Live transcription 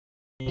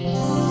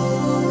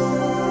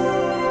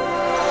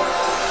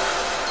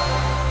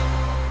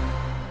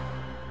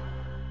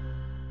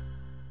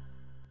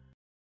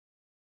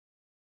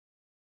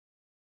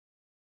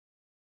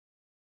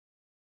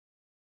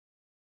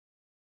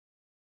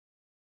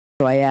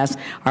So I ask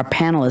our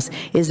panelists,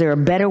 is there a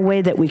better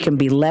way that we can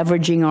be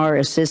leveraging our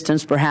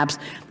assistance, perhaps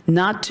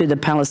not to the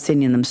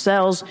Palestinians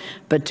themselves,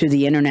 but to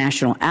the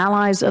international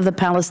allies of the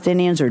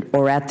Palestinians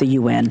or at the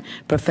UN?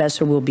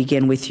 Professor, we'll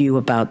begin with you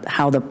about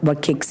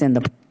what kicks in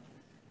the...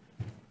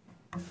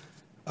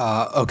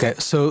 Okay,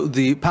 so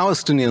the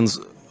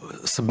Palestinians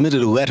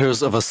submitted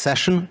letters of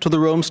accession to the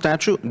Rome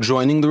Statute,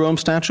 joining the Rome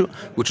Statute,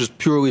 which is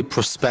purely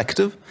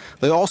prospective.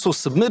 They also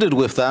submitted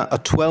with that a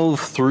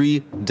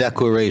 12-3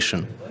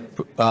 declaration.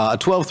 A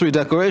 12-3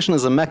 declaration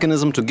is a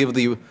mechanism to give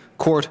the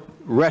court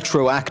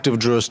retroactive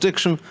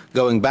jurisdiction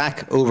going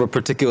back over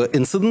particular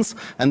incidents,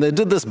 and they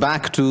did this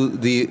back to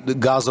the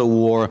Gaza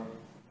war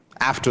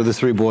after the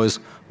three boys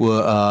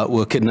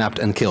were kidnapped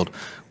and killed.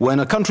 When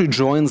a country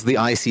joins the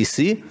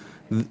ICC,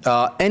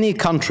 any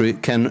country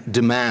can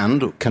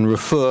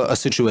refer a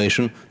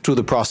situation to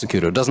the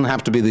prosecutor. It doesn't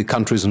have to be the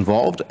countries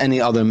involved.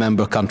 Any other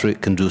member country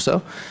can do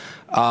so.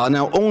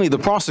 Now, only the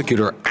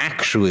prosecutor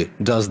actually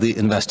does the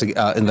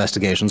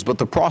investigations, but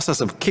the process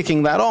of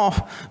kicking that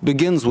off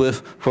begins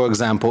with, for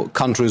example,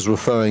 countries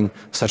referring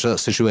such a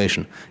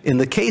situation. In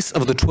the case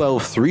of the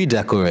 12-3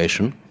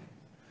 declaration,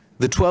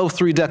 the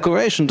 12-3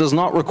 declaration does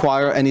not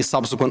require any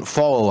subsequent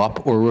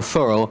follow-up or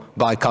referral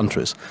by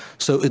countries.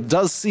 So it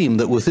does seem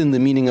that within the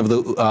meaning of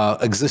the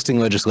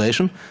existing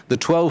legislation, the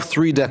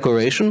 12-3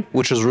 declaration,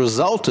 which has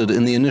resulted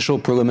in the initial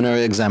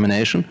preliminary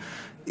examination,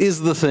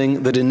 is the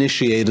thing that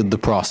initiated the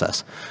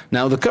process.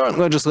 Now, the current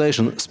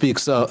legislation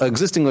speaks,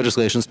 existing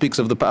legislation speaks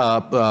of the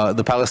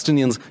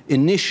Palestinians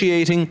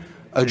initiating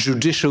a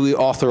judicially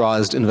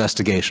authorized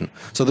investigation.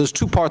 So there's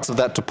two parts of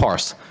that to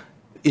parse: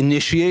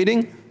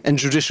 initiating and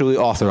judicially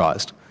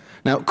authorized.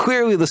 Now,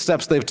 clearly the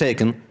steps they've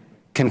taken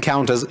can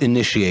count as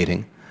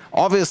initiating.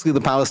 Obviously,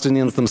 the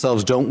Palestinians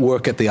themselves don't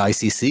work at the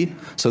ICC,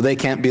 so they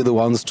can't be the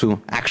ones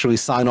to actually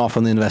sign off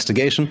on the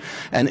investigation.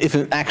 And if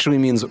it actually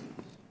means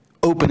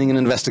opening an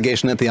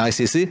investigation at the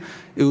ICC,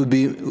 it would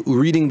be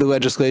reading the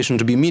legislation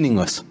to be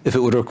meaningless if it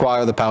would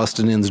require the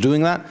Palestinians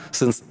doing that,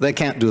 since they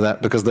can't do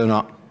that because they're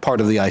not part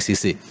of the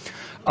ICC.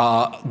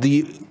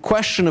 The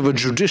question of a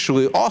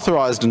judicially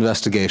authorized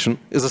investigation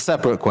is a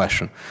separate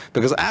question,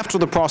 because after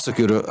the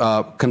prosecutor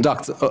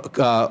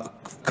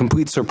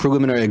completes her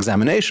preliminary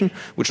examination,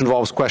 which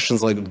involves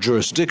questions like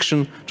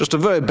jurisdiction, just a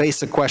very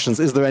basic questions,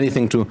 is there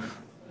anything to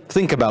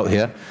think about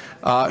here,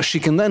 she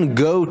can then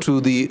go to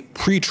the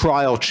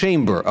pretrial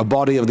chamber, a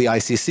body of the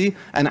ICC,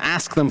 and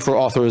ask them for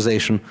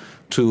authorization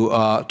to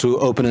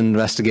open an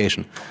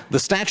investigation. The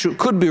statute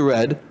could be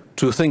read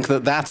to think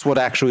that that's what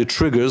actually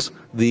triggers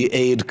the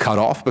aid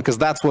cutoff, because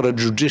that's what a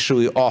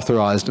judicially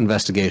authorized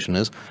investigation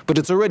is, but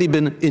it's already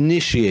been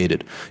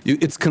initiated.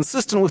 It's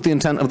consistent with the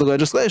intent of the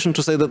legislation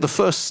to say that the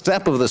first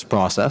step of this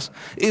process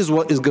is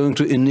what is going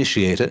to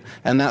initiate it,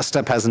 and that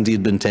step has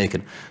indeed been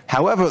taken.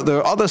 However, there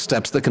are other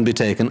steps that can be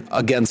taken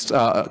against,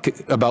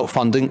 about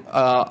funding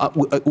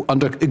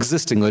under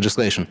existing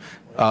legislation.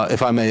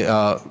 If I may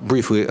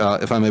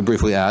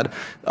briefly add,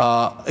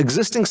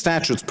 existing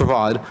statutes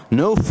provide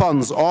no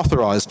funds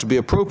authorized to be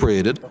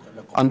appropriated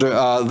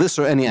under this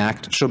or any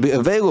act shall be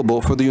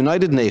available for the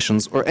United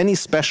Nations or any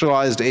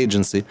specialized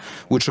agency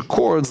which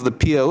accords the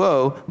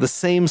PLO the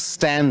same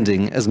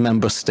standing as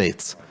member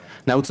states.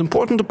 Now, it's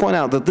important to point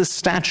out that this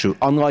statute,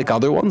 unlike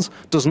other ones,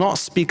 does not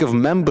speak of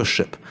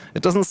membership.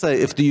 It doesn't say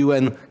if the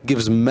UN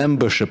gives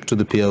membership to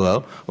the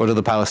PLO or to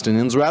the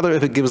Palestinians, rather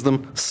if it gives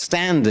them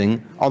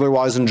standing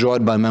otherwise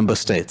enjoyed by member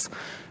states.